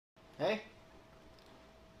Hey.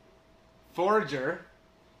 Forager.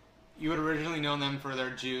 You would originally know them for their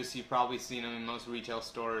juice. You've probably seen them in most retail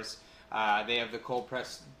stores. They have the cold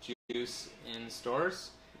pressed juice in stores.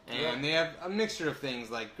 And they have a mixture of things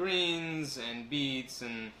like greens and beets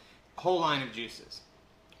and a whole line of juices.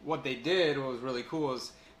 What they did, what was really cool,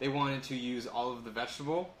 is they wanted to use all of the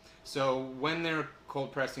vegetable. So when they're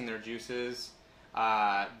cold pressing their juices,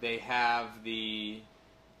 they have the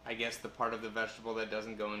part of the vegetable that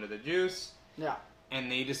doesn't go into the juice. Yeah.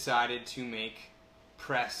 And they decided to make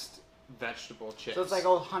pressed vegetable chips. So it's like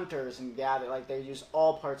old hunters and gather, like they use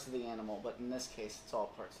all parts of the animal, but in this case, it's all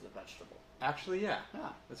parts of the vegetable. Actually, yeah. Yeah.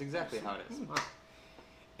 That's exactly how it is. Wow.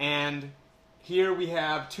 And here we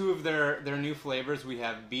have two of their new flavors. We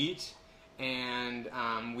have beet, and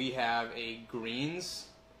we have a greens.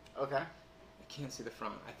 Okay. I can't see the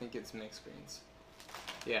front. I think it's mixed greens.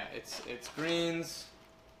 Yeah, it's greens.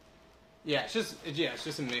 Yeah, it's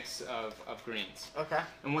just a mix of greens. Okay.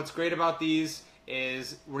 And what's great about these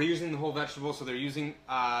is we're using the whole vegetable, so they're using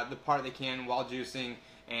the part they can while juicing,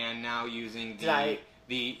 and now using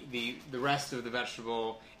the rest of the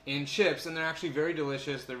vegetable in chips, and they're actually very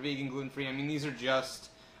delicious. They're vegan, gluten-free. I mean, these are just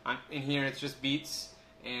in here it's just beets,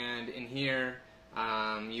 and in here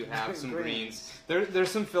you have some greens.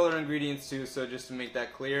 There's some filler ingredients too, so just to make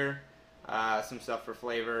that clear, some stuff for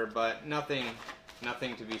flavor, but nothing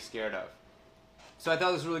to be scared of. So I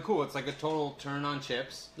thought this was really cool. It's like a total turn on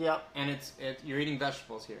chips. Yep. And you're eating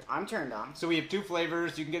vegetables here. I'm turned on. So we have two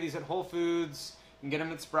flavors. You can get these at Whole Foods. You can get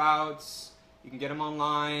them at Sprouts. You can get them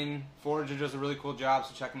online. Forager does a really cool job,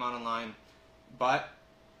 so check them out online. But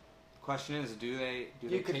the question is, do they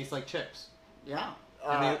taste like chips? Yeah.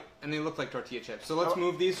 And they look like tortilla chips. So let's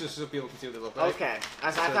move these just so people can see what they look like. Okay.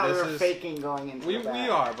 I thought we were faking going into the bag. We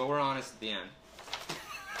are, but we're honest at the end.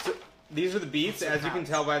 So these are the beets, as you can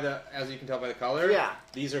tell by the color. Yeah.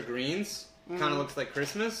 These are greens. Kind of looks like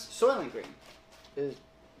Christmas. Soylent Green is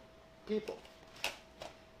people.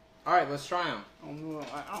 All right, let's try them.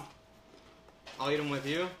 Oh. I'll eat them with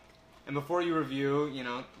you. And before you review,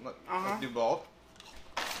 let's do both.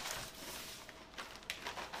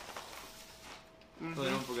 So they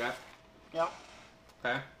don't forget. Yep.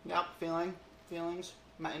 Okay. Yep. Feelings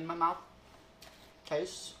in my mouth.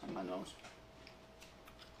 Tastes in my nose.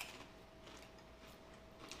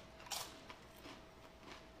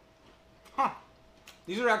 Huh.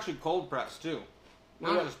 These are actually cold pressed too.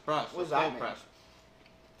 Not just pressed. What does They're that cold mean? pressed.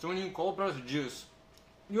 So when you cold press juice,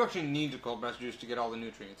 you actually need to cold press juice to get all the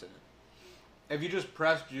nutrients in it. If you just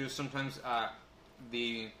press juice, sometimes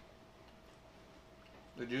the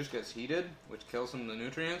juice gets heated, which kills some of the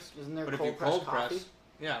nutrients. Isn't there but cold if you cold press coffee? press,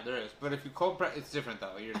 yeah, there is. But if you cold press, it's different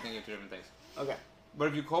though. You're thinking of two different things. Okay. But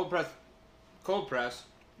if you cold press,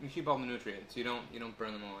 you keep all the nutrients. You don't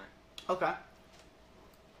burn them away. Okay.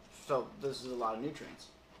 So this is a lot of nutrients.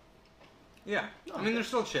 Yeah. Oh, I mean, they're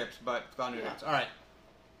still chips, but it's got nutrients. Yeah. All right.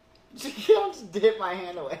 You don't just dip my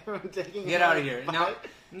hand away from taking. Get out of here. Now,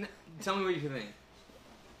 tell me what you think.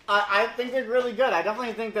 I think they're really good. I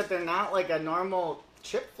definitely think that they're not like a normal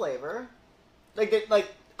chip flavor.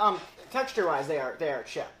 Texture-wise, they are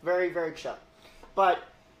chip. Very, very chip. But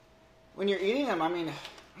when you're eating them, I mean,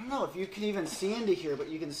 I don't know if you can even see into here, but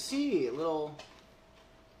you can see little...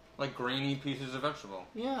 Like grainy pieces of vegetable.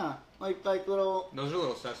 Yeah, like little... Those are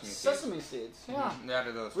little sesame seeds. Sesame seeds, yeah. Mm-hmm. They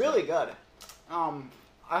added those. Really good.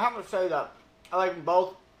 I have to say that I like them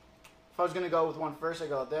both. If I was going to go with one first, I'd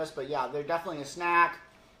go with this. But yeah, they're definitely a snack.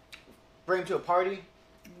 Bring to a party.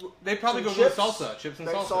 They probably Some go with salsa. Chips and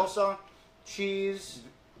salsa. Salsa, cheese,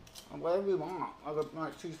 whatever you want. I'll go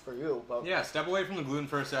choose for you. But yeah, step away from the gluten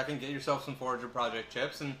for a second. Get yourself some Forager Project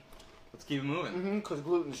chips, and let's keep it moving. because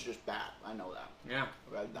gluten's just bad. I know that. Yeah.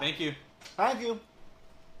 Right. Thank you. Thank you.